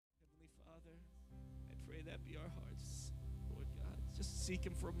that be our hearts, Lord God. Just seek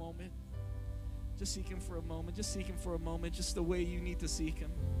him for a moment. Just seek him for a moment. Just seek him for a moment, just the way you need to seek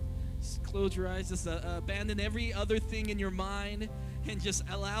him. Just close your eyes. Just abandon every other thing in your mind and just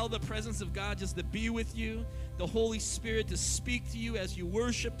allow the presence of God just to be with you, the Holy Spirit to speak to you as you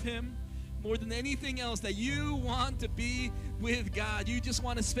worship him. More than anything else, that you want to be with God. You just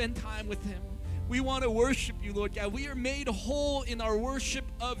want to spend time with him. We want to worship you, Lord God. We are made whole in our worship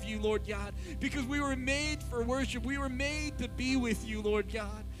of you, Lord God, because we were made for worship. We were made to be with you, Lord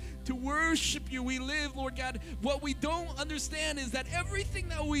God. To worship you, we live, Lord God. What we don't understand is that everything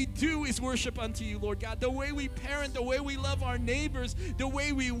that we do is worship unto you, Lord God. The way we parent, the way we love our neighbors, the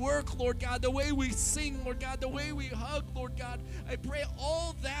way we work, Lord God, the way we sing, Lord God, the way we hug, Lord God. I pray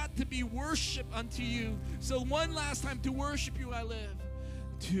all that to be worship unto you. So one last time, to worship you I live.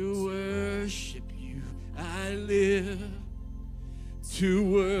 To worship you I live.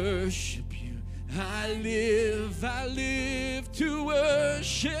 To worship you I live to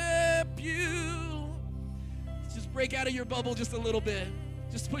worship you. Just break out of your bubble just a little bit.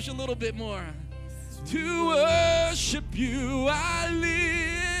 Just push a little bit more. To worship you I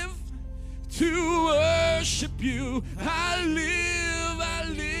live. To worship you I live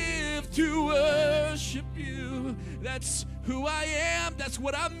to worship you. That's who I am. That's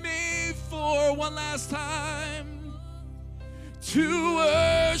what I'm made for. One last time. To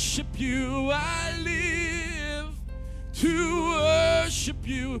worship you I live. To worship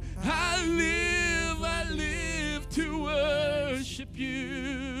you I live to worship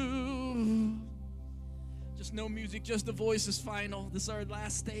you. Just no music, just the voice is final. This is our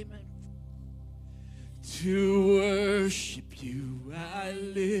last statement. To worship you I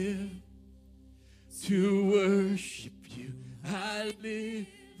live. To worship you I live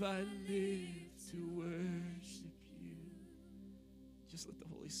to worship you. Just let the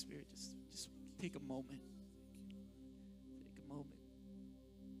Holy Spirit just take a moment. Take a moment.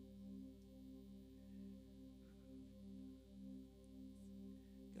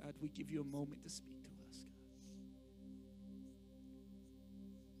 God, we give you a moment to speak to us, God.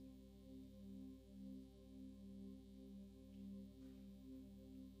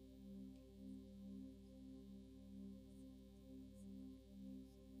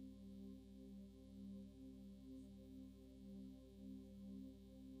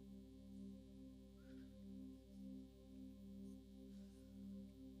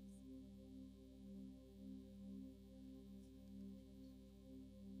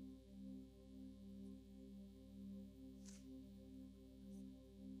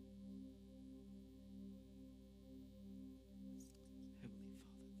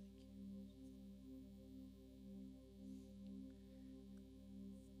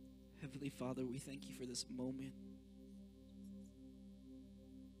 Heavenly Father, we thank you for this moment.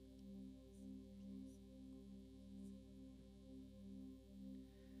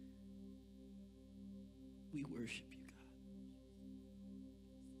 We worship you, God.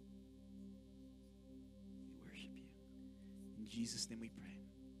 We worship you. In Jesus' name we pray.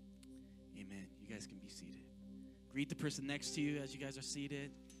 Amen. You guys can be seated. Greet the person next to you as you guys are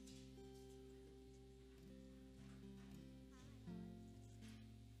seated.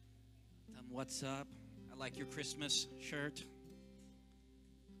 What's up? I like your Christmas shirt.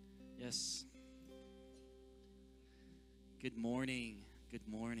 Yes. Good morning. Good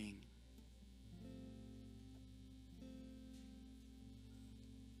morning.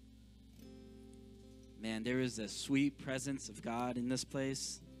 Man, there is a sweet presence of God in this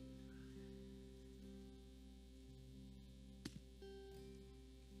place.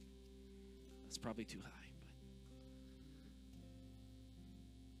 That's probably too high.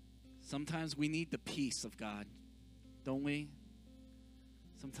 Sometimes we need the peace of God, don't we?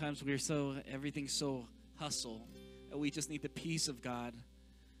 Sometimes everything's so hustle, that we just need the peace of God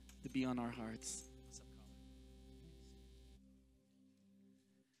to be on our hearts. What's up, Colin?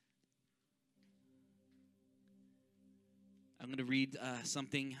 I'm going to read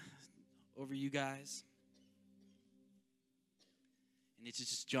something over you guys. And it's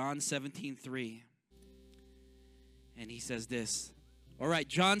just John 17:3. And he says this. All right,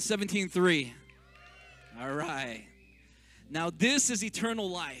 John 17:3. All right. Now this is eternal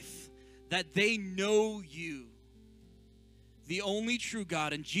life, that they know you, the only true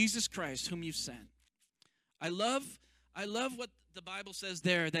God, and Jesus Christ, whom you sent. I love what the Bible says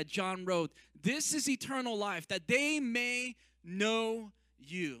there that John wrote. This is eternal life, that they may know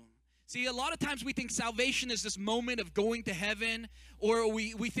you. See, a lot of times we think salvation is this moment of going to heaven, or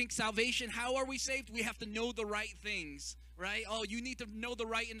we think salvation, how are we saved? We have to know the right things. Right? Oh, you need to know the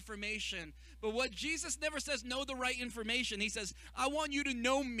right information. But what Jesus never says, know the right information. He says, I want you to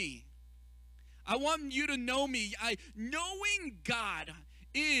know me. I want you to know me. Knowing God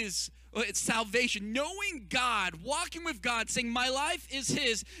is it's salvation. Knowing God, walking with God, saying my life is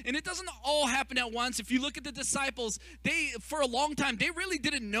His. And it doesn't all happen at once. If you look at the disciples, for a long time, they really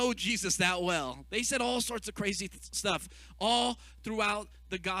didn't know Jesus that well. They said all sorts of crazy stuff all throughout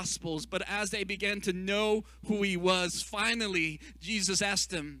the Gospels. But as they began to know who He was, finally, Jesus asked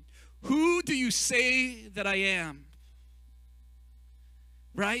them, who do you say that I am?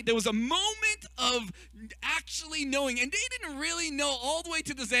 Right? There was a moment of actually knowing, and they didn't really know all the way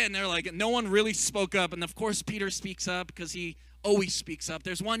to the end. They're like, no one really spoke up. And of course, Peter speaks up because he always speaks up.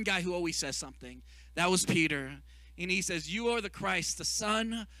 There's one guy who always says something. That was Peter. And he says, you are the Christ, the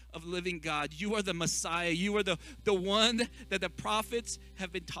Son of the living God. You are the Messiah. You are the one that the prophets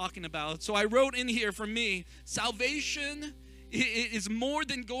have been talking about. So I wrote in here for me, salvation is more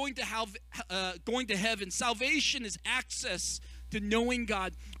than going to heaven. Salvation is access to knowing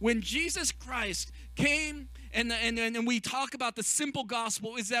God. When Jesus Christ came and we talk about the simple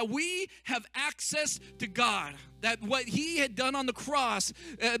gospel is that we have access to God. That what He had done on the cross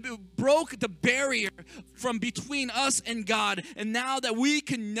broke the barrier from between us and God. And now that we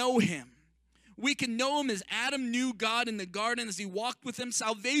can know Him. We can know Him as Adam knew God in the garden as he walked with Him.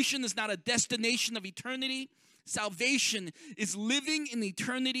 Salvation is not a destination of eternity. Salvation is living in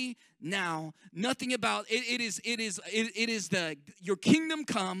eternity now. Nothing about it. It is your kingdom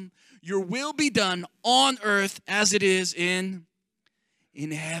come, your will be done on earth as it is in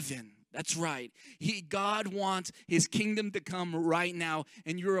heaven. That's right. God wants His kingdom to come right now,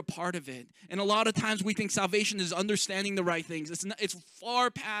 and you're a part of it. And a lot of times we think salvation is understanding the right things. It's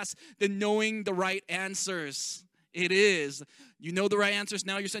far past the knowing the right answers. It is. You know the right answers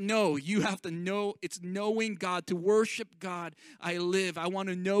now. You're saying, no, you have to know. It's knowing God, to worship God. I live. I want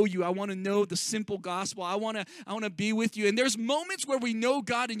to know you. I want to know the simple gospel. I want to be with you. And there's moments where we know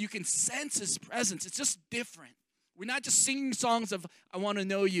God and you can sense His presence. It's just different. We're not just singing songs of, I want to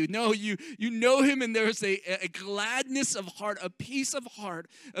know you. No, you know Him, and there's a gladness of heart, a peace of heart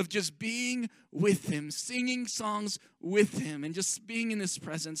of just being with Him, singing songs with Him, and just being in His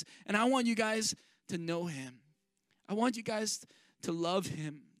presence. And I want you guys to know Him. I want you guys to love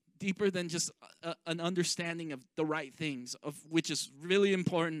Him deeper than just an understanding of the right things, of which is really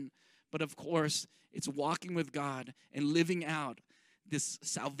important. But of course, it's walking with God and living out this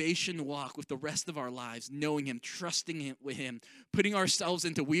salvation walk with the rest of our lives, knowing Him, trusting Him with Him, putting ourselves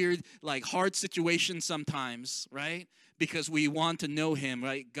into weird, hard situations sometimes, right? Because we want to know Him,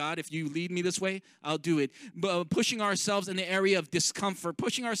 right? God, if you lead me this way, I'll do it. But pushing ourselves in the area of discomfort,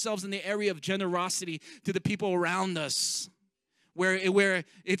 pushing ourselves in the area of generosity to the people around us, where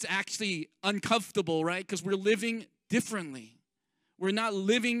it's actually uncomfortable, right? Because we're living differently. We're not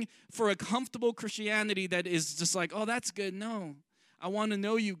living for a comfortable Christianity that is just like, oh, that's good. No. I want to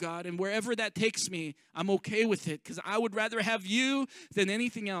know you, God, and wherever that takes me, I'm okay with it because I would rather have you than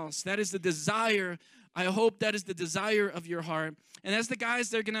anything else. That is the desire. I hope that is the desire of your heart. And as the guys,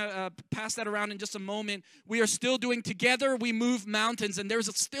 they're going to pass that around in just a moment. We are still doing Together We Move Mountains, and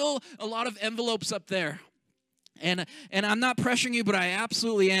there's still a lot of envelopes up there. And I'm not pressuring you, but I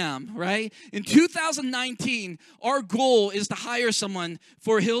absolutely am, right? In 2019, our goal is to hire someone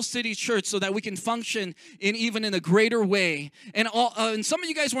for Hill City Church so that we can function in a greater way. And some of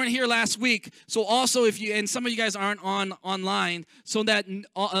you guys weren't here last week, so also and some of you guys aren't online, so that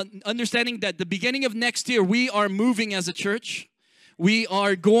understanding that the beginning of next year, we are moving as a church. We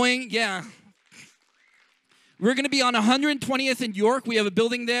are going, We're going to be on 120th in York. We have a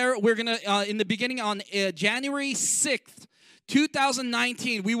building there. We're going to, in the beginning on January 6th,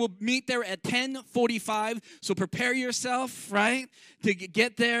 2019, we will meet there at 10:45. So prepare yourself, right, to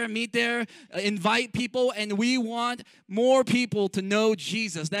get there, meet there, invite people. And we want more people to know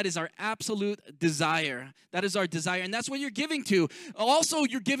Jesus. That is our absolute desire. That is our desire. And that's what you're giving to. Also,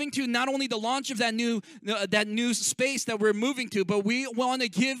 you're giving to not only the launch of that new space that we're moving to, but we want to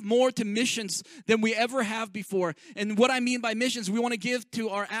give more to missions than we ever have before. And what I mean by missions, we want to give to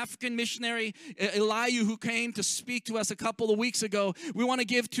our African missionary, Eliu, who came to speak to us a couple of weeks ago. We want to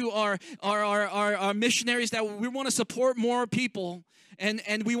give to our missionaries that we want to support more people.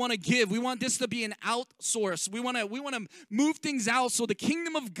 And we want to give. We want this to be an outsource. We want to move things out so the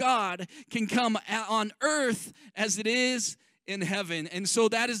kingdom of God can come on earth as it is in heaven. And so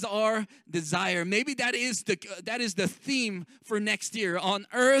that is our desire. Maybe that is the theme for next year. On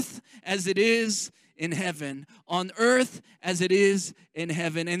earth as it is in heaven. On earth as it is in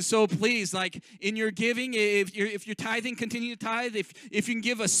heaven. And so please, in your giving, if you're tithing, continue to tithe. If you can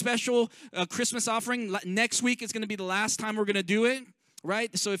give a special Christmas offering, next week is going to be the last time we're going to do it.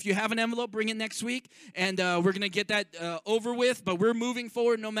 right? So if you have an envelope, bring it next week, and we're going to get that over with. But we're moving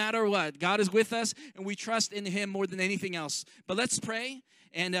forward no matter what. God is with us, and we trust in Him more than anything else. But let's pray.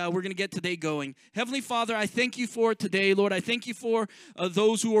 And we're going to get today going. Heavenly Father, I thank you for today, Lord. I thank you for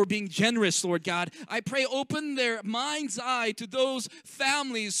those who are being generous, Lord God. I pray open their mind's eye to those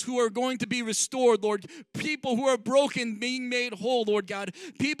families who are going to be restored, Lord. People who are broken being made whole, Lord God.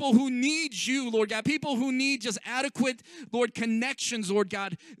 People who need you, Lord God. People who need just adequate, Lord, connections, Lord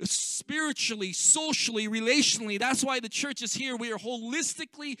God, spiritually, socially, relationally. That's why the church is here. We are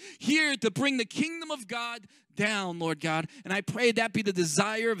holistically here to bring the kingdom of God down, Lord God. And I pray that be the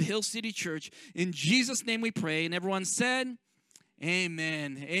desire of Hill City Church. In Jesus' name we pray. And everyone said,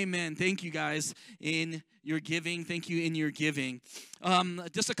 amen. Amen. Thank you guys in your giving. Thank you in your giving.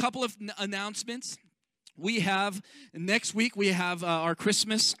 Just a couple of announcements. We have, next week, we have our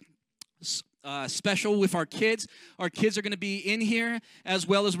Christmas special with our kids. Our kids are going to be in here, as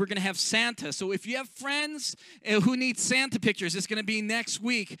well as we're going to have Santa. So if you have friends who need Santa pictures, it's going to be next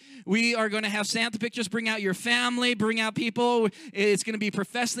week. We are going to have Santa pictures. Bring out your family. Bring out people. It's going to be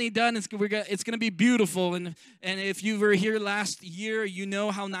professionally done. It's going to be beautiful. And if you were here last year, you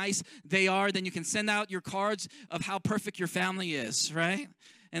know how nice they are. Then you can send out your cards of how perfect your family is, right?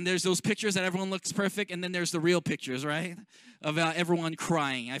 And there's those pictures that everyone looks perfect, and then there's the real pictures, right? Of everyone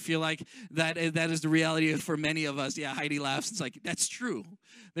crying. I feel like that is the reality for many of us. Yeah, Heidi laughs. It's like, that's true.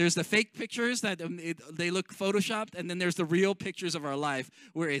 There's the fake pictures that they look photoshopped, and then there's the real pictures of our life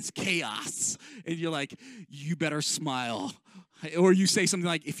where it's chaos. And you're like, you better smile. Or you say something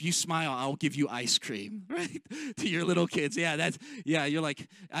like, if you smile, I'll give you ice cream, right? To your little kids. Yeah, you're like,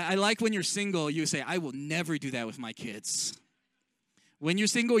 I like when you're single, you say, I will never do that with my kids. When you're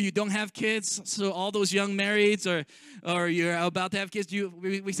single, you don't have kids, so all those young marrieds or you're about to have kids,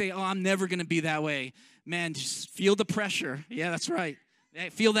 we say, oh, I'm never going to be that way. Man, just feel the pressure. Yeah, that's right.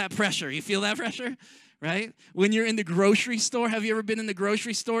 Feel that pressure. You feel that pressure? Right? When you're in the grocery store, have you ever been in the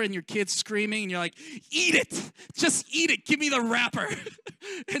grocery store and your kid's screaming and you're like, eat it. Just eat it. Give me the wrapper.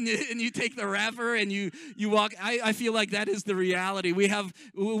 and you take the wrapper and you walk. I feel like that is the reality.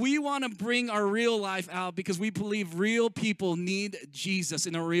 We want to bring our real life out because we believe real people need Jesus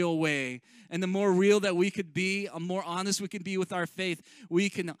in a real way. And the more real that we could be, the more honest we can be with our faith, we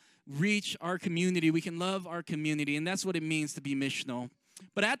can reach our community. We can love our community. And that's what it means to be missional.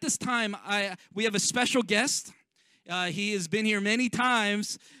 But at this time, we have a special guest. He has been here many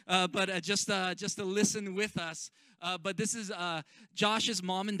times, but just to listen with us. But this is Josh's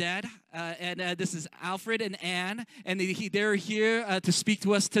mom and dad, and this is Alfred and Ann, and they're here to speak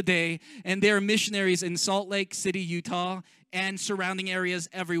to us today. And they're missionaries in Salt Lake City, Utah, and surrounding areas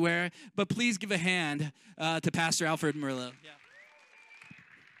everywhere. But please give a hand to Pastor Alfred Murillo. Yeah.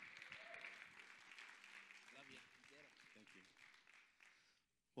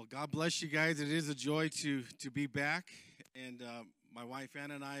 Well, God bless you guys. It is a joy to be back. And my wife,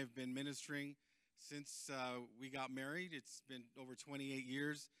 Anna, and I have been ministering since we got married. It's been over 28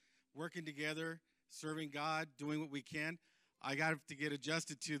 years, working together, serving God, doing what we can. I got to get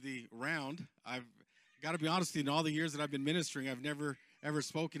adjusted to the round. I've got to be honest with you, in all the years that I've been ministering, I've never, ever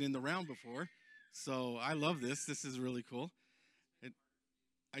spoken in the round before. So I love this. This is really cool. And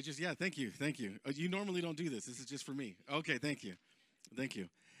thank you. You normally don't do this. This is just for me. Okay, thank you.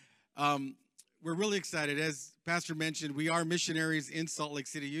 We're really excited. As Pastor mentioned, we are missionaries in Salt Lake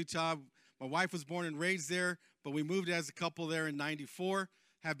City, Utah. My wife was born and raised there, but we moved as a couple there in '94,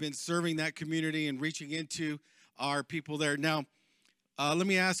 have been serving that community and reaching into our people there. Now, let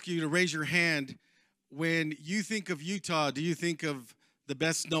me ask you to raise your hand. When you think of Utah, do you think of the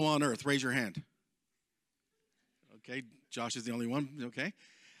best snow on earth? Raise your hand. Okay, Josh is the only one. Okay.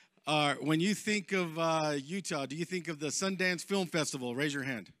 When you think of Utah, do you think of the Sundance Film Festival? Raise your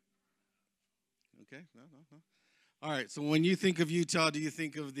hand. Okay. No. All right. So when you think of Utah, do you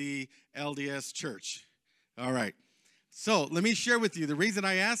think of the LDS Church? All right. So let me share with you. The reason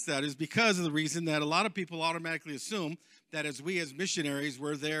I ask that is because of the reason that a lot of people automatically assume that as missionaries,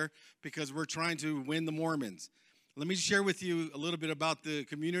 we're there because we're trying to win the Mormons. Let me share with you a little bit about the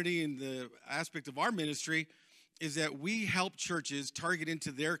community and the aspect of our ministry. Is that we help churches target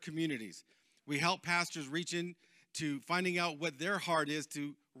into their communities. We help pastors reach in to finding out what their heart is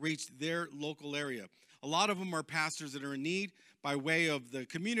to reach their local area. A lot of them are pastors that are in need by way of the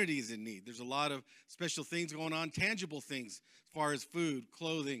communities in need. There's a lot of special things going on, tangible things as far as food,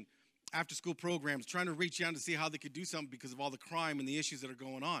 clothing, after-school programs, trying to reach out to see how they could do something because of all the crime and the issues that are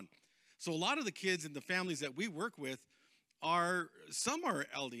going on. So a lot of the kids and the families that we work with some are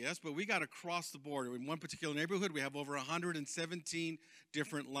LDS, but we got across the board. In one particular neighborhood, we have over 117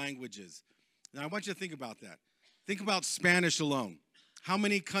 different languages. Now, I want you to think about that. Think about Spanish alone. How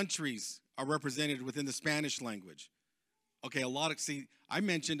many countries are represented within the Spanish language? Okay, I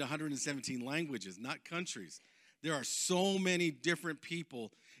mentioned 117 languages, not countries. There are so many different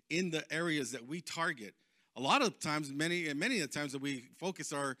people in the areas that we target. A lot of times, many of the times that we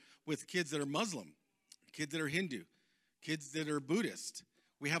focus are with kids that are Muslim, kids that are Hindu, kids that are Buddhist.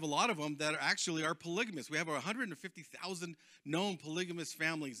 We have a lot of them that actually are polygamous. We have 150,000 known polygamous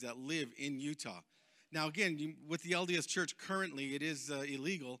families that live in Utah. Now, again, with the LDS Church currently, it is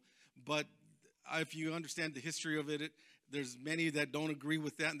illegal, but if you understand the history of it, there's many that don't agree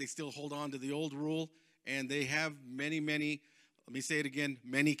with that, and they still hold on to the old rule, and they have many, let me say it again,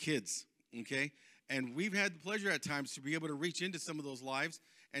 many kids, okay? And we've had the pleasure at times to be able to reach into some of those lives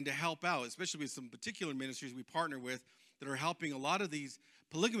and to help out, especially with some particular ministries we partner with that are helping a lot of these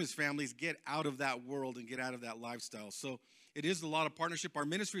polygamous families get out of that world and get out of that lifestyle. So it is a lot of partnership. Our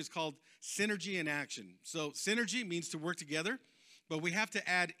ministry is called Synergy in Action. So synergy means to work together, but we have to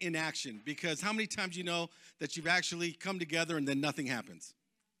add in action, because how many times you know that you've actually come together and then nothing happens,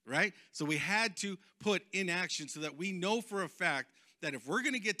 right? So we had to put in action so that we know for a fact that if we're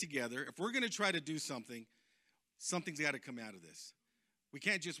going to get together, if we're going to try to do something, something's got to come out of this. We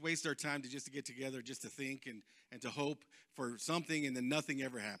can't just waste our time to get together, just to think and to hope for something, and then nothing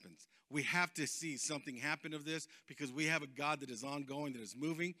ever happens. We have to see something happen of this, because we have a God that is ongoing, that is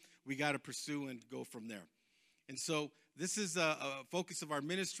moving. We got to pursue and go from there. And so this is a focus of our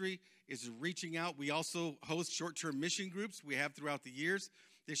ministry, is reaching out. We also host short-term mission groups we have throughout the years.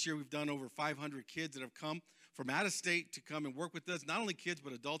 This year we've done over 500 kids that have come from out of state to come and work with us, not only kids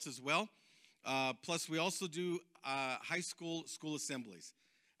but adults as well. Plus we also do high school assemblies.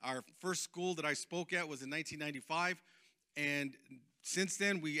 Our first school that I spoke at was in 1995, and since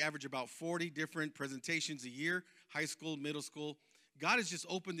then we average about 40 different presentations a year, high school, middle school. God has just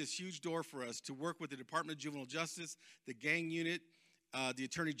opened this huge door for us to work with the Department of Juvenile Justice, the gang unit, the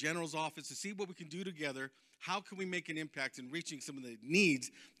Attorney General's office, to see what we can do together. How can we make an impact in reaching some of the needs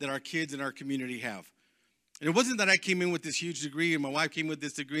that our kids in our community have? And it wasn't that I came in with this huge degree and my wife came with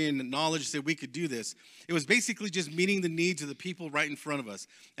this degree and the knowledge that we could do this. It was basically just meeting the needs of the people right in front of us.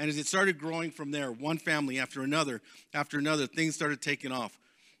 And as it started growing from there, one family after another, things started taking off.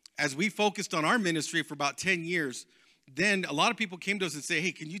 As we focused on our ministry for about 10 years, then a lot of people came to us and say,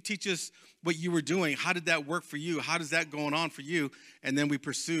 hey, can you teach us what you were doing? How did that work for you? How does that going on for you? And then we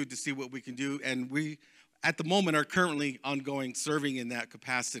pursued to see what we can do. And we, at the moment, are currently ongoing serving in that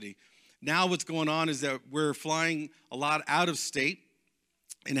capacity. Now what's going on is that we're flying a lot out of state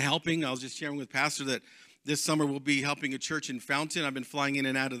and helping. I was just sharing with Pastor that this summer we'll be helping a church in Fountain. I've been flying in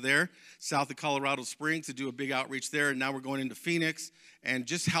and out of there, south of Colorado Springs, to do a big outreach there. And now we're going into Phoenix and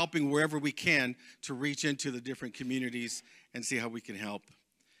just helping wherever we can to reach into the different communities and see how we can help.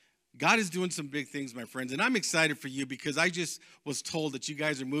 God is doing some big things, my friends. And I'm excited for you, because I just was told that you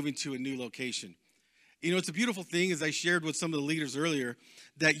guys are moving to a new location. You know, it's a beautiful thing, as I shared with some of the leaders earlier,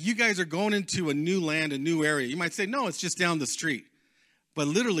 that you guys are going into a new land, a new area. You might say, no, it's just down the street. But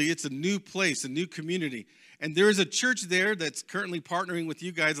literally, it's a new place, a new community. And there is a church there that's currently partnering with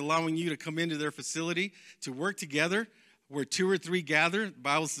you guys, allowing you to come into their facility to work together. Where 2 or 3 gather, the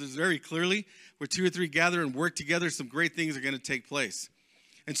Bible says very clearly, where 2 or 3 gather and work together, some great things are going to take place.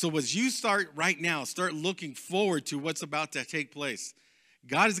 And so as you start looking forward to what's about to take place.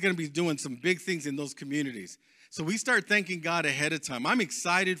 God is going to be doing some big things in those communities. So we start thanking God ahead of time. I'm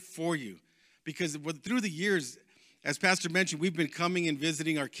excited for you, because through the years, as Pastor mentioned, we've been coming and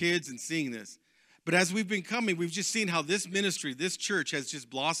visiting our kids and seeing this. But as we've been coming, we've just seen how this ministry, this church, has just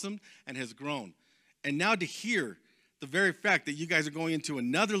blossomed and has grown. And now to hear the very fact that you guys are going into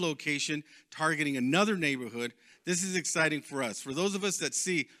another location, targeting another neighborhood, this is exciting for us. For those of us that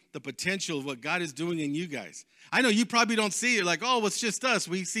see the potential of what God is doing in you guys. I know you probably don't see it like, oh, it's just us.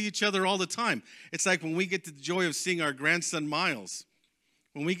 We see each other all the time. It's like when we get the joy of seeing our grandson, Miles.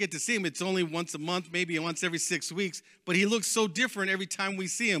 When we get to see him, it's only once a month, maybe once every 6 weeks. But he looks so different every time we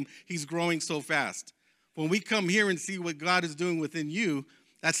see him. He's growing so fast. When we come here and see what God is doing within you,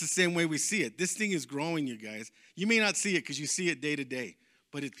 that's the same way we see it. This thing is growing, you guys. You may not see it because you see it day to day,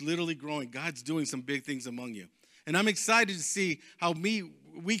 but it's literally growing. God's doing some big things among you. And I'm excited to see how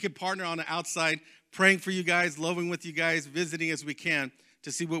we can partner on the outside, praying for you guys, loving with you guys, visiting as we can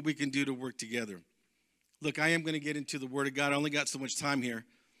to see what we can do to work together. Look, I am going to get into the Word of God. I only got so much time here.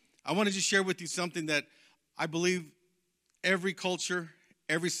 I want to just share with you something that I believe every culture,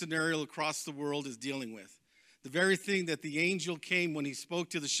 every scenario across the world is dealing with. The very thing that the angel came when he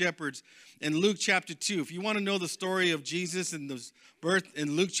spoke to the shepherds in Luke chapter 2. If you want to know the story of Jesus and the birth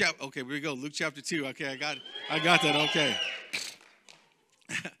in Luke chapter, okay, here we go, Luke chapter 2. Okay, I got that, okay.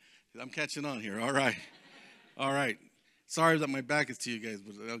 I'm catching on here, all right. Sorry that my back is to you guys,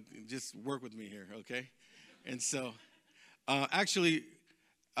 but just work with me here, okay? And so, actually,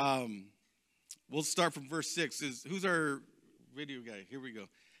 we'll start from verse 6. Who's our video guy? Here we go.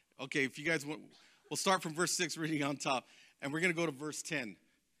 Okay, if you guys want, we'll start from verse 6 reading on top, and we're going to go to verse 10.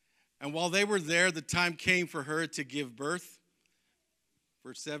 And while they were there, the time came for her to give birth.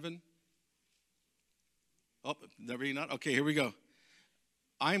 Verse 7. Oh, never not. Okay, here we go.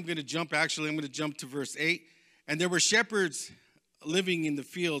 I'm going to jump to verse 8. And there were shepherds living in the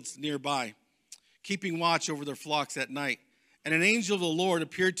fields nearby, keeping watch over their flocks at night. And an angel of the Lord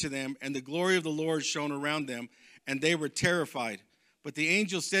appeared to them, and the glory of the Lord shone around them, and they were terrified. But the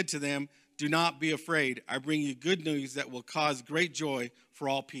angel said to them, "Do not be afraid. I bring you good news that will cause great joy for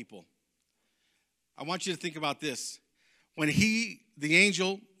all people." I want you to think about this. When the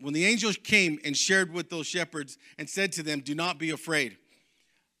angel came and shared with those shepherds and said to them, "Do not be afraid,"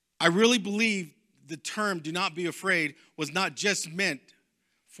 I really believe the term "do not be afraid" was not just meant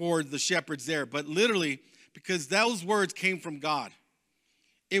for the shepherds there, but literally because those words came from God.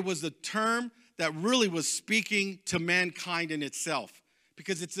 It was a term that really was speaking to mankind in itself,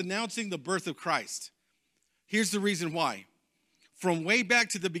 because it's announcing the birth of Christ. Here's the reason why. From way back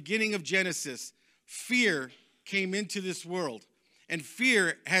to the beginning of Genesis, fear came into this world. And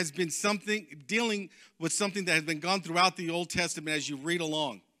fear has been dealing with something that has been gone throughout the Old Testament as you read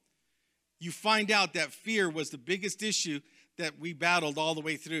along. You find out that fear was the biggest issue that we battled all the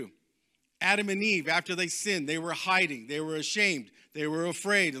way through. Adam and Eve, after they sinned, they were hiding. They were ashamed. They were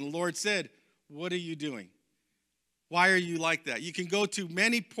afraid. And the Lord said, "What are you doing? Why are you like that?" You can go to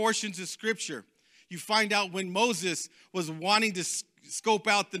many portions of Scripture. You find out when Moses was wanting to scope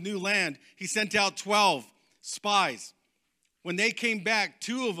out the new land, he sent out 12 spies. When they came back,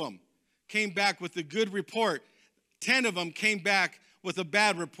 2 of them came back with a good report. 10 of them came back with a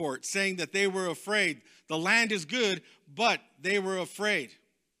bad report, saying that they were afraid. The land is good, but they were afraid.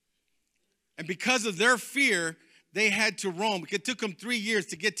 And because of their fear, they had to roam. It took them 3 years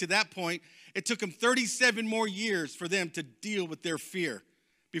to get to that point. It took them 37 more years for them to deal with their fear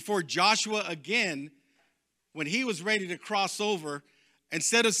before Joshua again, when he was ready to cross over,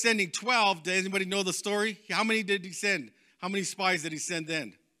 instead of sending 12, does anybody know the story? How many did he send? How many spies did he send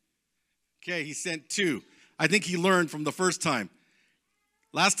then? Okay, he sent 2. I think he learned from the first time.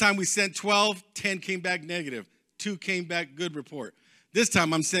 Last time we sent 12, 10 came back negative. 2 came back good report. This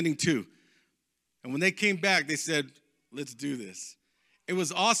time I'm sending 2. And when they came back, they said, "Let's do this." It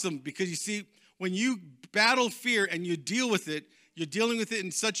was awesome because you see, when you battle fear and you deal with it, you're dealing with it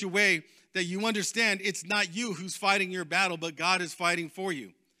in such a way that you understand it's not you who's fighting your battle, but God is fighting for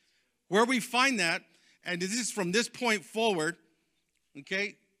you. Where we find that, and this is from this point forward,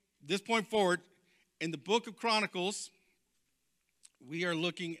 okay, this point forward, in the book of Chronicles, we are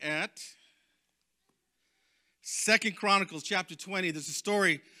looking at 2 Chronicles chapter 20. There's a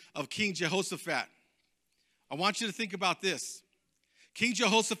story of King Jehoshaphat. I want you to think about this. King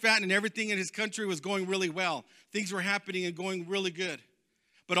Jehoshaphat and everything in his country was going really well. Things were happening and going really good.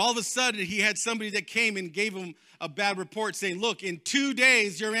 But all of a sudden, he had somebody that came and gave him a bad report saying, "Look, in 2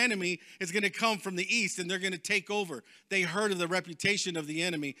 days, your enemy is going to come from the east and they're going to take over." They heard of the reputation of the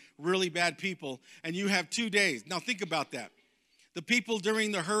enemy, really bad people, and you have 2 days. Now think about that. The people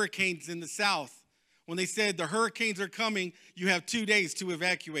during the hurricanes in the south, when they said the hurricanes are coming, you have 2 days to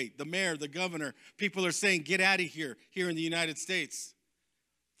evacuate. The mayor, the governor, people are saying, "Get out of here in the United States."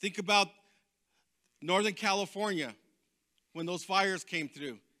 Think about Northern California when those fires came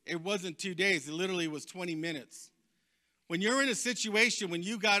through. It wasn't 2 days. It literally was 20 minutes. When you're in a situation when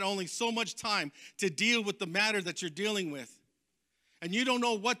you got only so much time to deal with the matter that you're dealing with, and you don't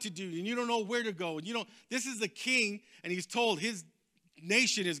know what to do, and you don't know where to go, and this is the king, and he's told his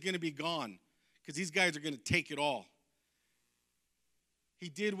nation is going to be gone because these guys are going to take it all. He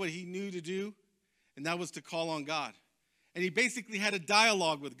did what he knew to do, and that was to call on God. And he basically had a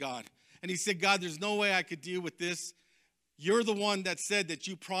dialogue with God. And he said, "God, there's no way I could deal with this. You're the one that said that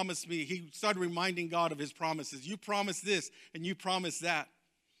you promised me." He started reminding God of his promises. "You promised this and you promised that."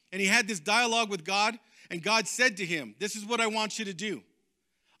 And he had this dialogue with God, and God said to him, "This is what I want you to do.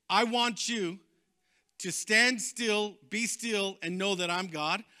 I want you to stand still, be still, and know that I'm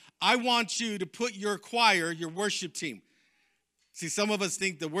God. I want you to put your choir, your worship team." See, some of us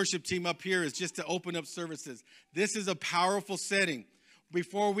think the worship team up here is just to open up services. This is a powerful setting.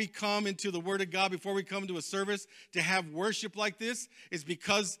 Before we come into the Word of God, before we come to a service, to have worship like this is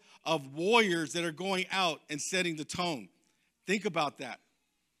because of warriors that are going out and setting the tone. Think about that.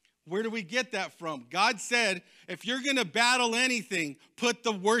 Where do we get that from? God said, if you're going to battle anything, put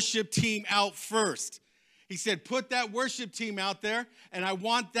the worship team out first. He said, put that worship team out there, and I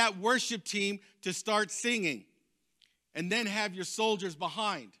want that worship team to start singing. and then have your soldiers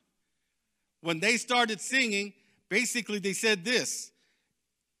behind. When they started singing, basically they said this: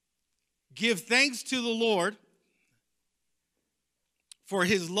 give thanks to the Lord, for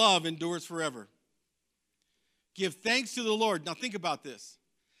his love endures forever. Give thanks to the Lord. Now think about this.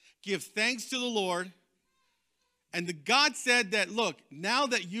 Give thanks to the Lord. And God said that, look, now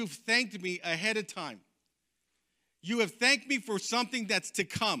that you've thanked me ahead of time, you have thanked me for something that's to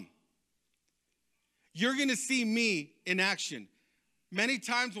come. You're going to see me in action. Many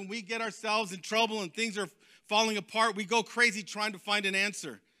times when we get ourselves in trouble and things are falling apart, we go crazy trying to find an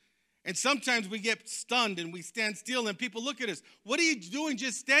answer. And sometimes we get stunned and we stand still and people look at us. What are you doing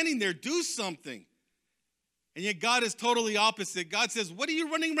just standing there? Do something. And yet God is totally opposite. God says, what are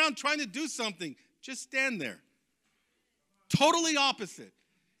you running around trying to do something? Just stand there. Totally opposite.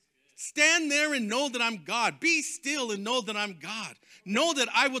 Stand there and know that I'm God. Be still and know that I'm God. Know that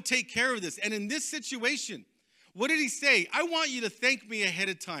I will take care of this. And in this situation, what did he say? I want you to thank me ahead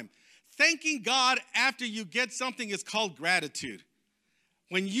of time. Thanking God after you get something is called gratitude.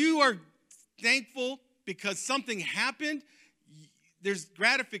 When you are thankful because something happened, there's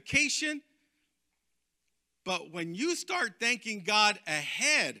gratification. But when you start thanking God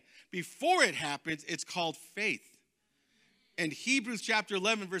ahead, before it happens, it's called faith. In Hebrews chapter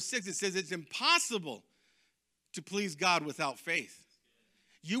 11, verse 6, it says it's impossible to please God without faith.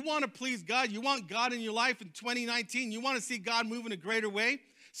 You want to please God? You want God in your life in 2019? You want to see God move in a greater way?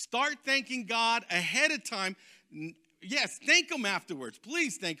 Start thanking God ahead of time. Yes, thank him afterwards.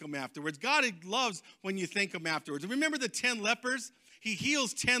 Please thank him afterwards. God loves when you thank him afterwards. Remember the 10 lepers? He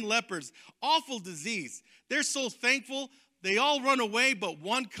heals 10 lepers. Awful disease. They're so thankful. They all run away, but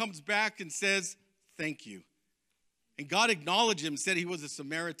one comes back and says, thank you. And God acknowledged him, said he was a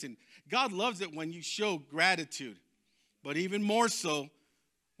Samaritan. God loves it when you show gratitude. But even more so,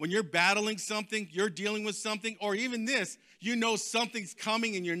 when you're battling something, you're dealing with something, or even this, you know something's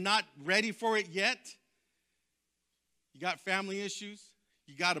coming and you're not ready for it yet. You got family issues.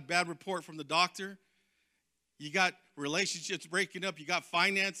 You got a bad report from the doctor. You got relationships breaking up. You got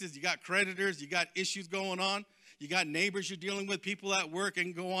finances. You got creditors. You got issues going on. You got neighbors you're dealing with, people at work,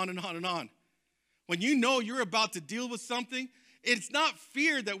 and go on and on and on. When you know you're about to deal with something, it's not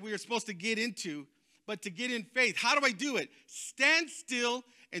fear that we are supposed to get into, but to get in faith. How do I do it? Stand still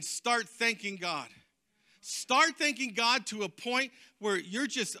and start thanking God. Start thanking God to a point where you're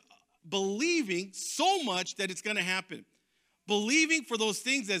just believing so much that it's going to happen. Believing for those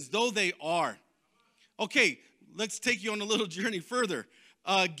things as though they are. Okay, let's take you on a little journey further.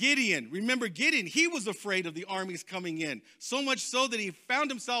 Gideon, remember Gideon, he was afraid of the armies coming in. So much so that he found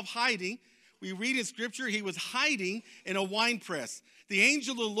himself hiding. We read in scripture, he was hiding in a wine press. The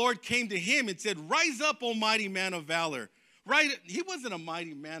angel of the Lord came to him and said, rise up, O mighty man of valor. Right? He wasn't a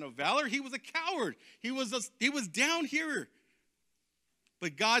mighty man of valor. He was a coward. He was down here.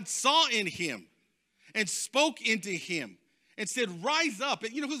 But God saw in him and spoke into him and said, rise up.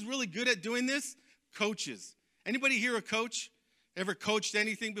 And you know who's really good at doing this? Coaches. Anybody here a coach? Ever coached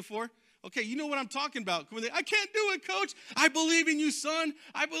anything before? Okay, you know what I'm talking about. I can't do it, coach. I believe in you, son.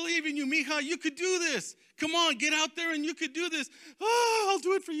 I believe in you, Mija. You could do this. Come on, get out there and you could do this. Oh, I'll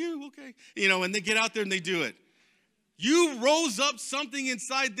do it for you. Okay. You know, and they get out there and they do it. You rose up something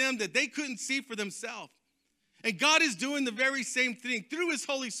inside them that they couldn't see for themselves. And God is doing the very same thing through his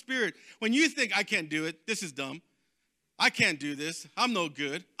Holy Spirit. When you think, I can't do it. This is dumb. I can't do this. I'm no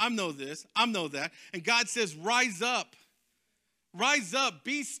good. I'm no this. I'm no that. And God says, rise up. Rise up,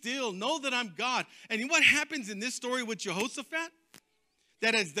 be still, know that I'm God. And what happens in this story with Jehoshaphat?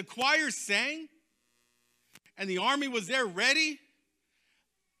 That as the choir sang and the army was there ready,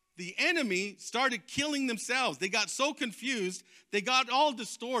 the enemy started killing themselves. They got so confused, they got all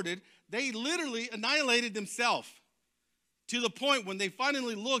distorted, they literally annihilated themselves. To the point when they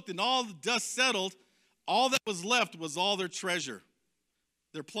finally looked and all the dust settled, all that was left was all their treasure.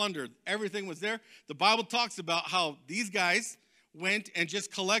 Their plunder, everything was there. The Bible talks about how these guys went and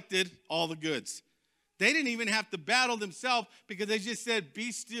just collected all the goods. They didn't even have to battle themselves because they just said,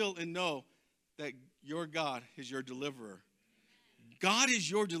 be still and know that your God is your deliverer. God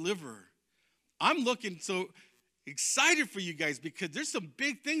is your deliverer. I'm looking so excited for you guys because there's some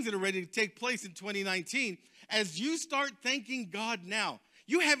big things that are ready to take place in 2019. As you start thanking God now,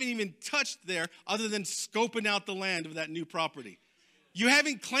 you haven't even touched there other than scoping out the land of that new property. You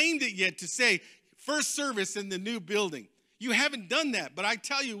haven't claimed it yet to say, first service in the new building. You haven't done that, but I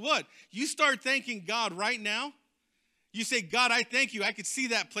tell you what, you start thanking God right now. You say, God, I thank you. I could see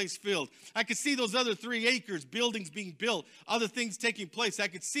that place filled. I could see those other 3 acres, buildings being built, other things taking place. I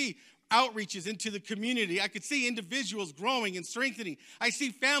could see outreaches into the community. I could see individuals growing and strengthening. I see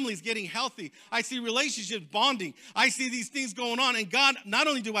families getting healthy. I see relationships bonding. I see these things going on. And God, not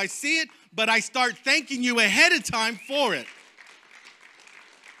only do I see it, but I start thanking you ahead of time for it.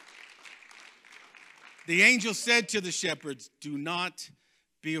 The angel said to the shepherds, do not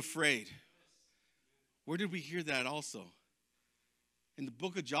be afraid. Where did we hear that also? In the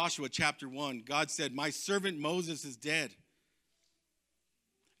book of Joshua, chapter 1, God said, my servant Moses is dead.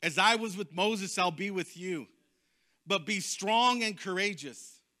 As I was with Moses, I'll be with you. But be strong and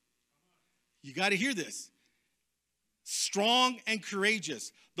courageous. You got to hear this. Strong and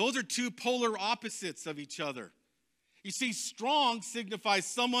courageous. Those are two polar opposites of each other. You see, strong signifies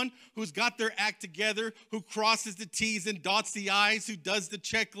someone who's got their act together, who crosses the T's and dots the I's, who does the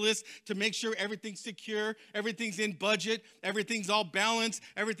checklist to make sure everything's secure, everything's in budget, everything's all balanced,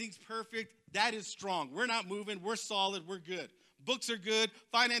 everything's perfect. That is strong. We're not moving. We're solid. We're good. Books are good.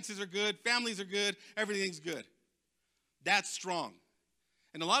 Finances are good. Families are good. Everything's good. That's strong.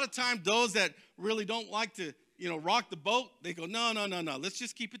 And a lot of times, those that really don't like to, rock the boat, they go, no. Let's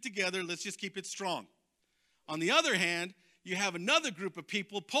just keep it together. Let's just keep it strong. On the other hand, you have another group of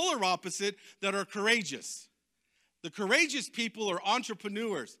people, polar opposite, that are courageous. The courageous people are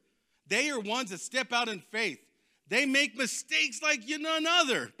entrepreneurs. They are ones that step out in faith. They make mistakes like none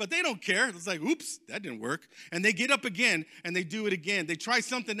other, but they don't care. It's like, oops, that didn't work. And they get up again, and they do it again. They try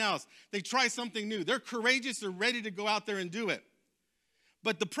something else. They try something new. They're courageous. They're ready to go out there and do it.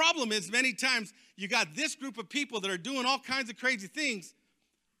 But the problem is many times you got this group of people that are doing all kinds of crazy things,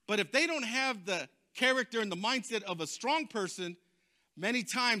 but if they don't have the character and the mindset of a strong person, many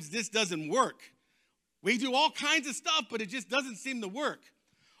times this doesn't work. We do all kinds of stuff, but it just doesn't seem to work.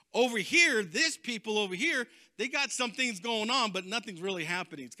 Over here, this people over here, they got some things going on, but nothing's really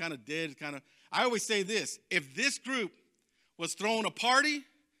happening. It's kind of dead. I always say this, if this group was throwing a party,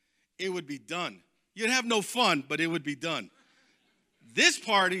 it would be done. You'd have no fun, but it would be done. This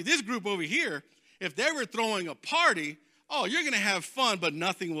party, this group over here, if they were throwing a party, oh, you're going to have fun, but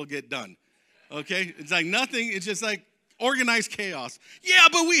nothing will get done. Okay? It's like nothing. It's just like organized chaos. Yeah,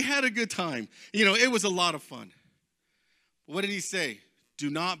 but we had a good time. It was a lot of fun. What did he say? Do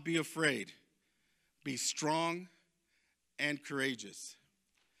not be afraid. Be strong and courageous.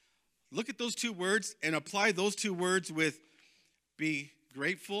 Look at those two words and apply those two words with be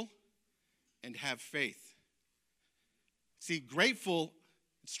grateful and have faith. See, grateful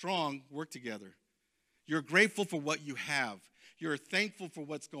and strong work together. You're grateful for what you have. You're thankful for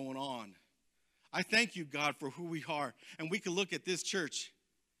what's going on. I thank you, God, for who we are. And we can look at this church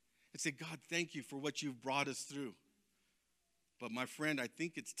and say, God, thank you for what you've brought us through. But my friend, I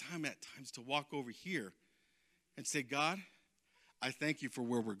think it's time at times to walk over here and say, God, I thank you for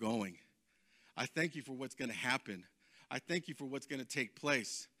where we're going. I thank you for what's going to happen. I thank you for what's going to take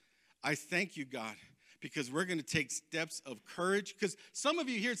place. I thank you, God, because we're going to take steps of courage. Because some of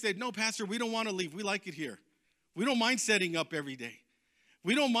you here said, no, Pastor, we don't want to leave. We like it here. We don't mind setting up every day.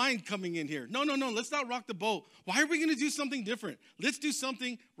 We don't mind coming in here. No, let's not rock the boat. Why are we going to do something different? Let's do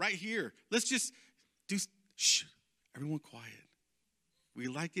something right here. Let's just do, shh, everyone quiet. We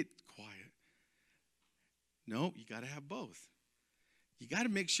like it quiet. No, you got to have both. You got to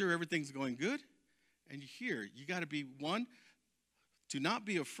make sure everything's going good. And here, you got to be one, to not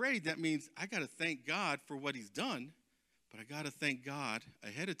be afraid. That means I got to thank God for what he's done, but I got to thank God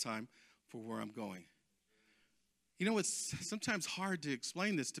ahead of time for where I'm going. It's sometimes hard to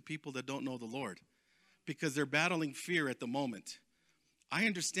explain this to people that don't know the Lord because they're battling fear at the moment. I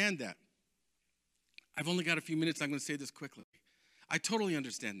understand that. I've only got a few minutes. I'm going to say this quickly. I totally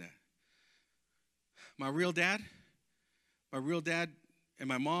understand that. My real dad and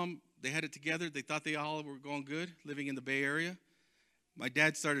my mom, they had it together. They thought they all were going good, living in the Bay Area. My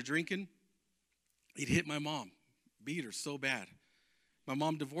dad started drinking. He'd hit my mom, beat her so bad. My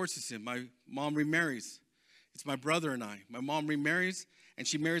mom divorces him. My mom remarries. It's my brother and I. My mom remarries, and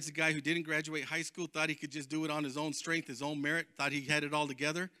she marries a guy who didn't graduate high school, thought he could just do it on his own strength, his own merit, thought he had it all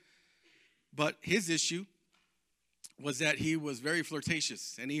together. But his issue was that he was very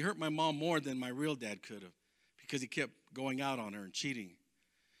flirtatious, and he hurt my mom more than my real dad could have because he kept going out on her and cheating.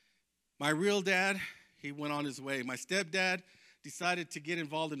 My real dad, he went on his way. My stepdad decided to get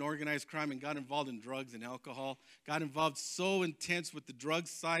involved in organized crime and got involved in drugs and alcohol, got involved so intense with the drug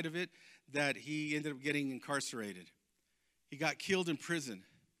side of it that he ended up getting incarcerated. He got killed in prison.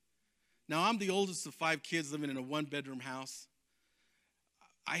 Now, I'm the oldest of 5 kids living in a 1-bedroom house.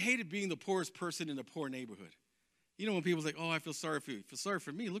 I hated being the poorest person in a poor neighborhood. When people's like, oh, I feel sorry for you. Feel sorry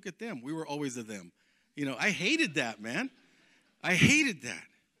for me. Look at them. We were always a them. I hated that, man. I hated that.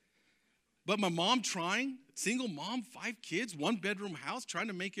 But my mom trying, single mom, 5 kids, 1-bedroom house, trying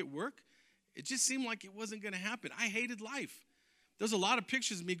to make it work, it just seemed like it wasn't going to happen. I hated life. There's a lot of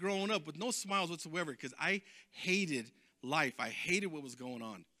pictures of me growing up with no smiles whatsoever because I hated life. I hated what was going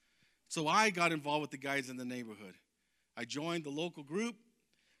on. So I got involved with the guys in the neighborhood. I joined the local group,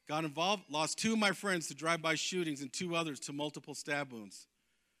 got involved, lost 2 of my friends to drive-by shootings and 2 others to multiple stab wounds.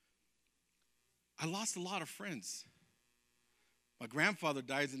 I lost a lot of friends. My grandfather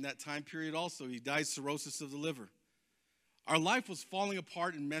dies in that time period also. He died cirrhosis of the liver. Our life was falling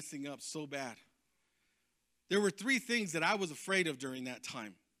apart and messing up so bad. There were 3 things that I was afraid of during that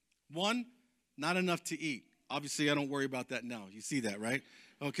time. 1, not enough to eat. Obviously, I don't worry about that now. You see that, right?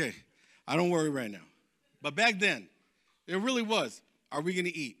 Okay, I don't worry right now. But back then, it really was, are we going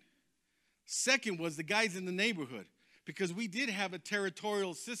to eat? Second was the guys in the neighborhood, because we did have a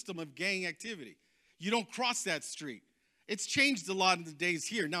territorial system of gang activity. You don't cross that street. It's changed a lot in the days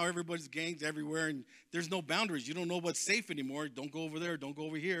here. Now everybody's gangs everywhere, and there's no boundaries. You don't know what's safe anymore. Don't go over there. Don't go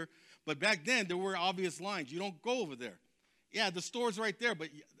over here. But back then, there were obvious lines. You don't go over there. Yeah, the store's right there, but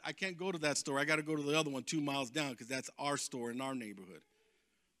I can't go to that store. I got to go to the other one 2 miles down because that's our store in our neighborhood.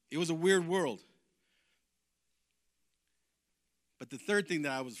 It was a weird world. But the third thing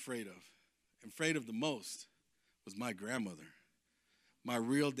that I was afraid of the most, was my grandmother, my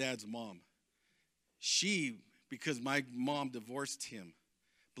real dad's mom. She, because my mom divorced him,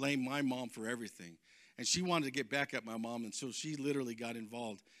 blamed my mom for everything. And she wanted to get back at my mom, and so she literally got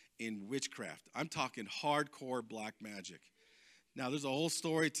involved in witchcraft. I'm talking hardcore black magic. Now, there's a whole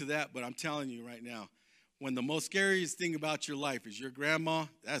story to that, but I'm telling you right now, when the most scariest thing about your life is your grandma,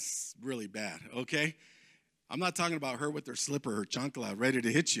 that's really bad, okay? I'm not talking about her with her slipper, her chancla, ready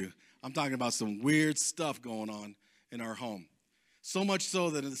to hit you. I'm talking about some weird stuff going on in our home. So much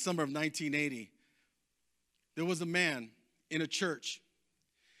so that in the summer of 1980, there was a man in a church,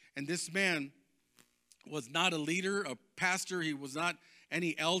 and this man was not a leader, a pastor. He was not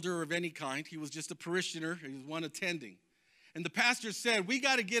any elder of any kind. He was just a parishioner. He was one attending. And the pastor said, we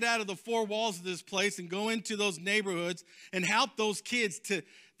got to get out of the 4 walls of this place and go into those neighborhoods and help those kids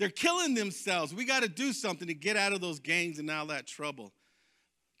they're killing themselves. We got to do something to get out of those gangs and all that trouble.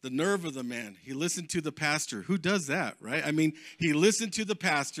 The nerve of the man. He listened to the pastor. Who does that, right? I mean, he listened to the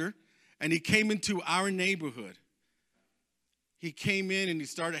pastor, and he came into our neighborhood. He came in and he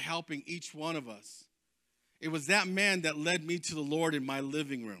started helping each one of us. It was that man that led me to the Lord in my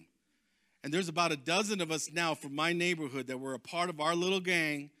living room. And there's about a dozen of us now from my neighborhood that were a part of our little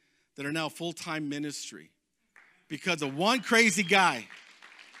gang that are now full-time ministry because of one crazy guy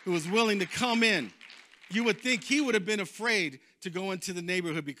who was willing to come in. You would think he would have been afraid to go into the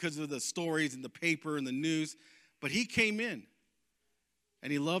neighborhood because of the stories in the paper and the news, but he came in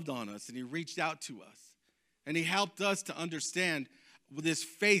and he loved on us and he reached out to us and he helped us to understand this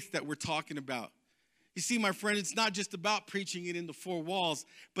faith that we're talking about. You see, my friend, it's not just about preaching it in the 4 walls,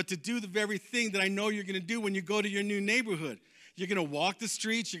 but to do the very thing that I know you're going to do when you go to your new neighborhood. You're going to walk the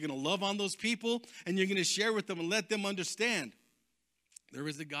streets, you're going to love on those people, and you're going to share with them and let them understand there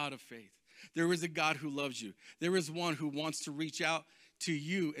is a God of faith. There is a God who loves you. There is one who wants to reach out to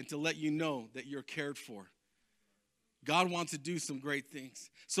you and to let you know that you're cared for. God wants to do some great things.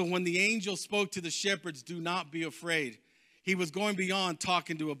 So when the angel spoke to the shepherds, do not be afraid. He was going beyond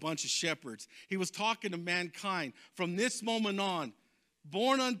talking to a bunch of shepherds. He was talking to mankind. From this moment on,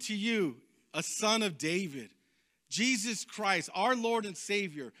 born unto you a son of David, Jesus Christ, our Lord and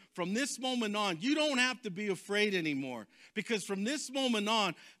Savior. From this moment on, you don't have to be afraid anymore. Because from this moment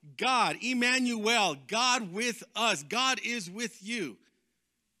on, God, Emmanuel, God with us, God is with you.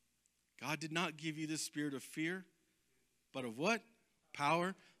 God did not give you the spirit of fear, but of what?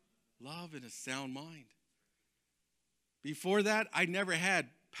 Power, love, and a sound mind. Before that, I never had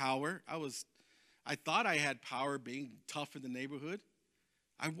power. I thought I had power being tough in the neighborhood.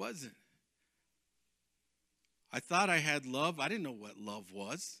 I wasn't. I thought I had love. I didn't know what love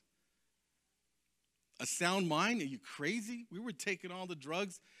was. A sound mind? Are you crazy? We were taking all the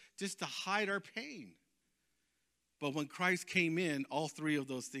drugs just to hide our pain. But when Christ came in, all 3 of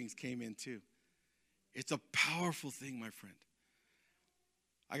those things came in too. It's a powerful thing, my friend.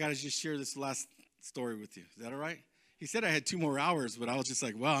 I got to just share this last story with you. Is that all right? He said I had 2 more hours, but I was just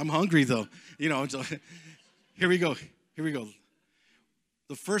like, well, I'm hungry though. You know, here we go. Here we go.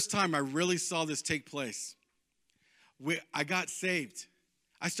 The first time I really saw this take place, I got saved.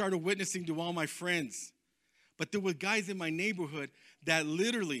 I started witnessing to all my friends. But there were guys in my neighborhood that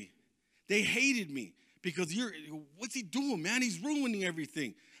literally, they hated me because what's he doing, man? He's ruining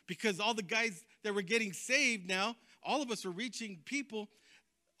everything. Because all the guys that were getting saved now, all of us are reaching people.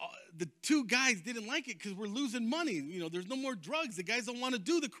 the two guys didn't like it because we're losing money. You know, there's no more drugs. The guys don't want to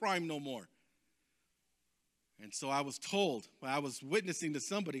do the crime no more. And so I was told, when I was witnessing to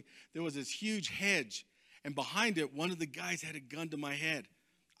somebody, there was this huge hedge. And behind it, one of the guys had a gun to my head.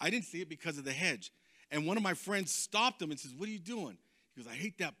 I didn't see it because of the hedge. And one of my friends stopped him and says, "What are you doing?" He goes, "I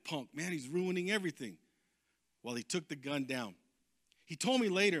hate that punk, man. He's ruining everything." Well, he took the gun down. He told me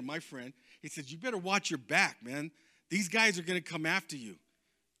later, my friend, he said, "You better watch your back, man. These guys are going to come after you.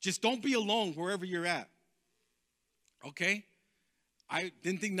 Just don't be alone wherever you're at." Okay? I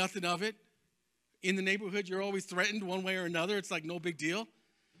didn't think nothing of it. In the neighborhood, you're always threatened one way or another. It's like no big deal.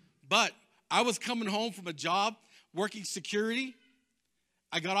 But I was coming home from a job working security.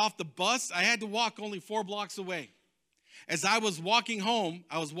 I got off the bus. I had to walk only 4 blocks away. As I was walking home,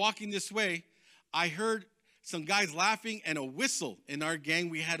 I was walking this way, I heard some guys laughing and a whistle. In our gang,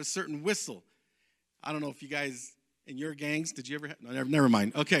 we had a certain whistle. I don't know if you guys, in your gangs, did you ever have? No, never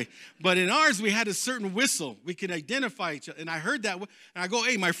mind. Okay. But in ours, we had a certain whistle. We could identify each other. And I heard that, and I go,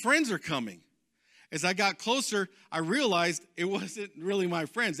 "Hey, my friends are coming." As I got closer, I realized it wasn't really my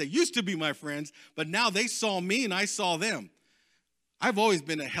friends. They used to be my friends, but now they saw me and I saw them. I've always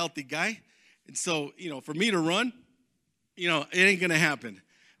been a healthy guy. And so, for me to run, it ain't going to happen.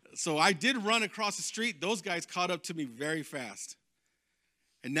 So I did run across the street. Those guys caught up to me very fast.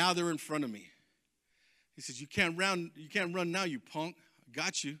 And now they're in front of me. He says, you can't run now, you punk. I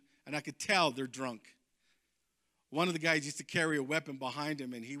got you. And I could tell they're drunk. One of the guys used to carry a weapon behind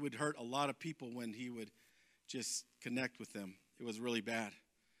him, and he would hurt a lot of people when he would just connect with them. It was really bad.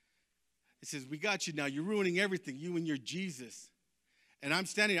 He says, "We got you now. You're ruining everything, you and your Jesus." And I'm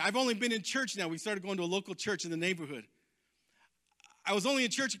standing there. I've only been in church now. We started going to a local church in the neighborhood. I was only in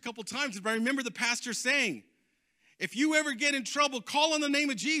church a couple times, but I remember the pastor saying, "If you ever get in trouble, call on the name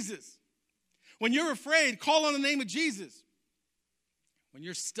of Jesus. When you're afraid, call on the name of Jesus. When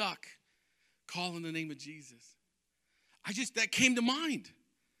you're stuck, call on the name of Jesus." That came to mind.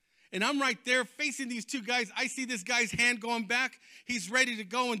 And I'm right there facing these two guys. I see this guy's hand going back. He's ready to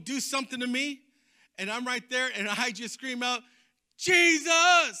go and do something to me. And I'm right there, and I just scream out,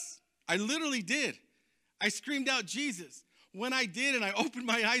 "Jesus!" I literally did. I screamed out, "Jesus." When I did, and I opened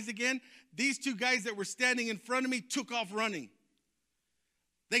my eyes again, these two guys that were standing in front of me took off running.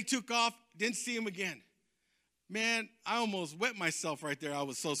 They took off, didn't see him again. Man, I almost wet myself right there. I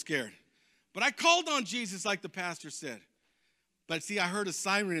was so scared. But I called on Jesus like the pastor said. But see, I heard a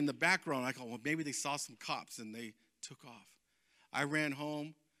siren in the background. I thought, well, maybe they saw some cops and they took off. I ran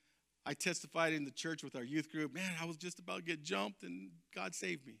home. I testified in the church with our youth group. Man, I was just about to get jumped and God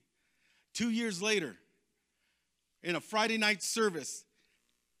saved me. 2 years later, in a Friday night service,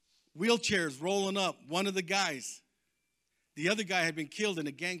 wheelchairs rolling up. One of the guys, the other guy had been killed in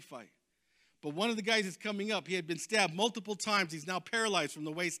a gang fight. But one of the guys is coming up. He had been stabbed multiple times. He's now paralyzed from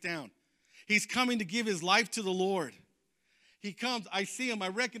the waist down. He's coming to give his life to the Lord. He comes, I see him, I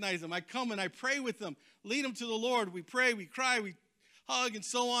recognize him. I come and I pray with him, lead him to the Lord. We pray, we cry, we hug, and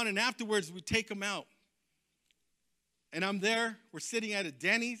so on. And afterwards, we take him out. And I'm there. We're sitting at a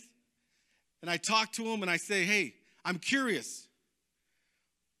Denny's. And I talk to him and I say, "Hey, I'm curious.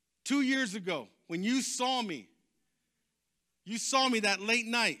 2 years ago, when you saw me that late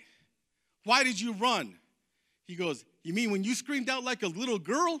night. Why did you run?" He goes, "You mean when you screamed out like a little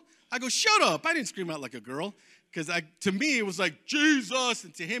girl?" I go, "Shut up. I didn't scream out like a girl." Because to me, it was like, "Jesus."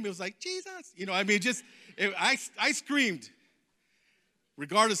 And to him, it was like, "Jesus." I screamed.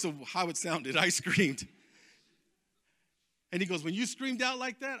 Regardless of how it sounded, I screamed. And he goes, "When you screamed out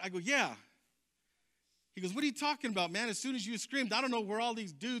like that?" I go, "Yeah." He goes, "What are you talking about, man? As soon as you screamed, I don't know where all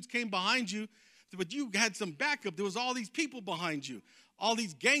these dudes came behind you, but you had some backup. There was all these people behind you, all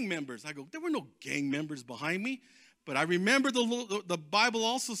these gang members." I go, "There were no gang members behind me." But I remember the Bible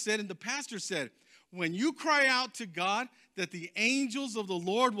also said, and the pastor said, when you cry out to God, that the angels of the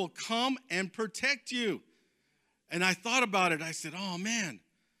Lord will come and protect you. And I thought about it. I said, "Oh, man,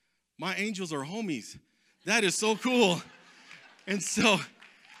 my angels are homies. That is so cool." And so,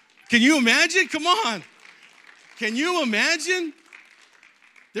 can you imagine? Come on. Can you imagine?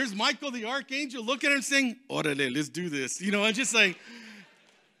 There's Michael the archangel looking at him saying, "Orale, let's do this." I'm just like,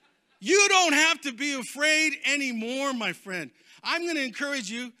 you don't have to be afraid anymore, my friend. I'm going to encourage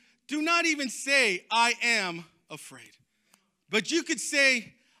you, do not even say, "I am afraid." But you could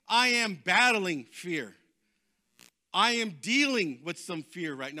say, "I am battling fear. I am dealing with some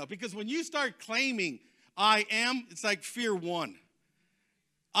fear right now." Because when you start claiming, "I am," it's like fear won.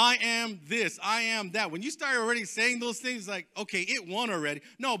 I am this, I am that. When you start already saying those things, like, okay, it won already.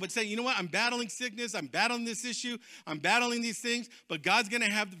 No, but say, you know what? I'm battling sickness. I'm battling this issue. I'm battling these things, but God's going to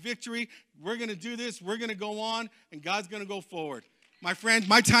have the victory. We're going to do this. We're going to go on, and God's going to go forward. My friend,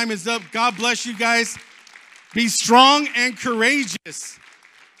 my time is up. God bless you guys. Be strong and courageous.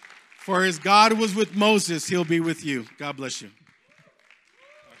 For as God was with Moses, he'll be with you. God bless you.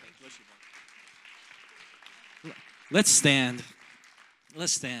 Let's stand.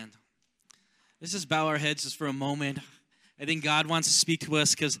 Let's stand. Let's just bow our heads just for a moment. I think God wants to speak to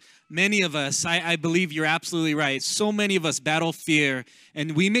us because many of us, I believe you're absolutely right. So many of us battle fear,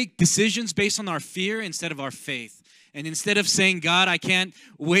 and we make decisions based on our fear instead of our faith. And instead of saying, God, I can't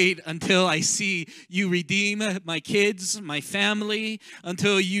wait until I see you redeem my kids, my family,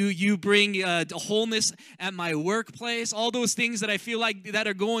 until you bring wholeness at my workplace, all those things that I feel like that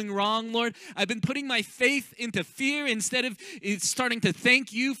are going wrong, Lord, I've been putting my faith into fear instead of starting to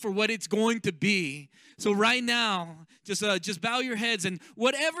thank you for what it's going to be. So right now, just bow your heads, and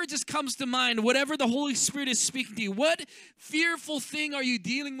whatever just comes to mind, whatever the Holy Spirit is speaking to you, what fearful thing are you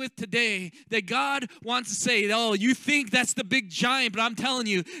dealing with today that God wants to say, oh, you think that's the big giant, but I'm telling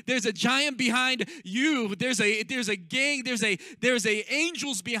you, there's a giant behind you. There's a gang, there's a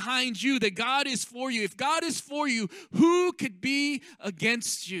angels behind you, that God is for you. If God is for you, who could be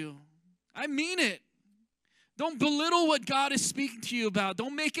against you? I mean it. Don't belittle what God is speaking to you about.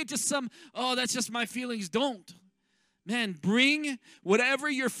 Don't make it just oh, that's just my feelings. Don't. Man, bring whatever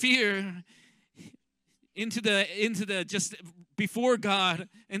your fear into the just before God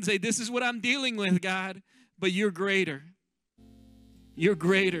and say, this is what I'm dealing with, God, but you're greater. You're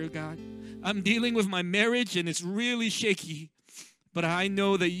greater, God. I'm dealing with my marriage and it's really shaky, but I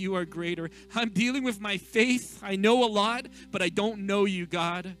know that you are greater. I'm dealing with my faith. I know a lot, but I don't know you,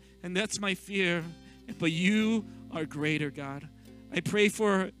 God, and that's my fear. But you are greater, God. I pray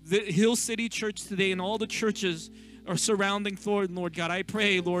for the Hill City Church today and all the churches are surrounding Thornton, Lord God. I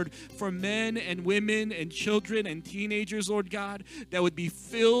pray, Lord, for men and women and children and teenagers, Lord God, that would be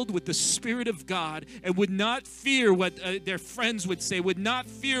filled with the Spirit of God and would not fear what their friends would say, would not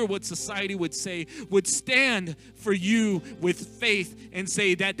fear what society would say, would stand for you with faith and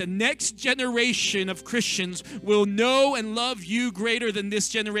say that the next generation of Christians will know and love you greater than this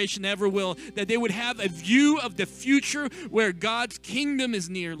generation ever will, that they would have a view of the future where God's kingdom is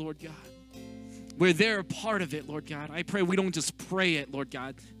near, Lord God. Where they're a part of it, Lord God. I pray we don't just pray it, Lord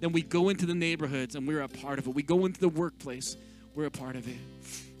God. Then we go into the neighborhoods and we're a part of it. We go into the workplace, we're a part of it.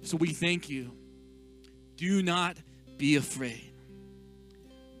 So we thank you. Do not be afraid.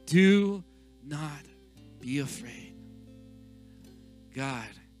 Do not be afraid. God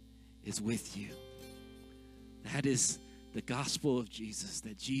is with you. That is the gospel of Jesus,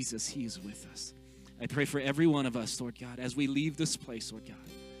 that Jesus, he is with us. I pray for every one of us, Lord God, as we leave this place, Lord God,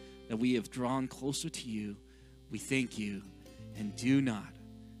 that we have drawn closer to you. We thank you, and do not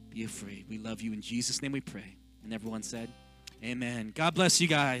be afraid. We love you. In Jesus' name we pray. And everyone said, amen. God bless you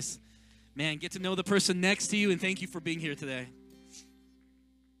guys. Man, get to know the person next to you, and thank you for being here today.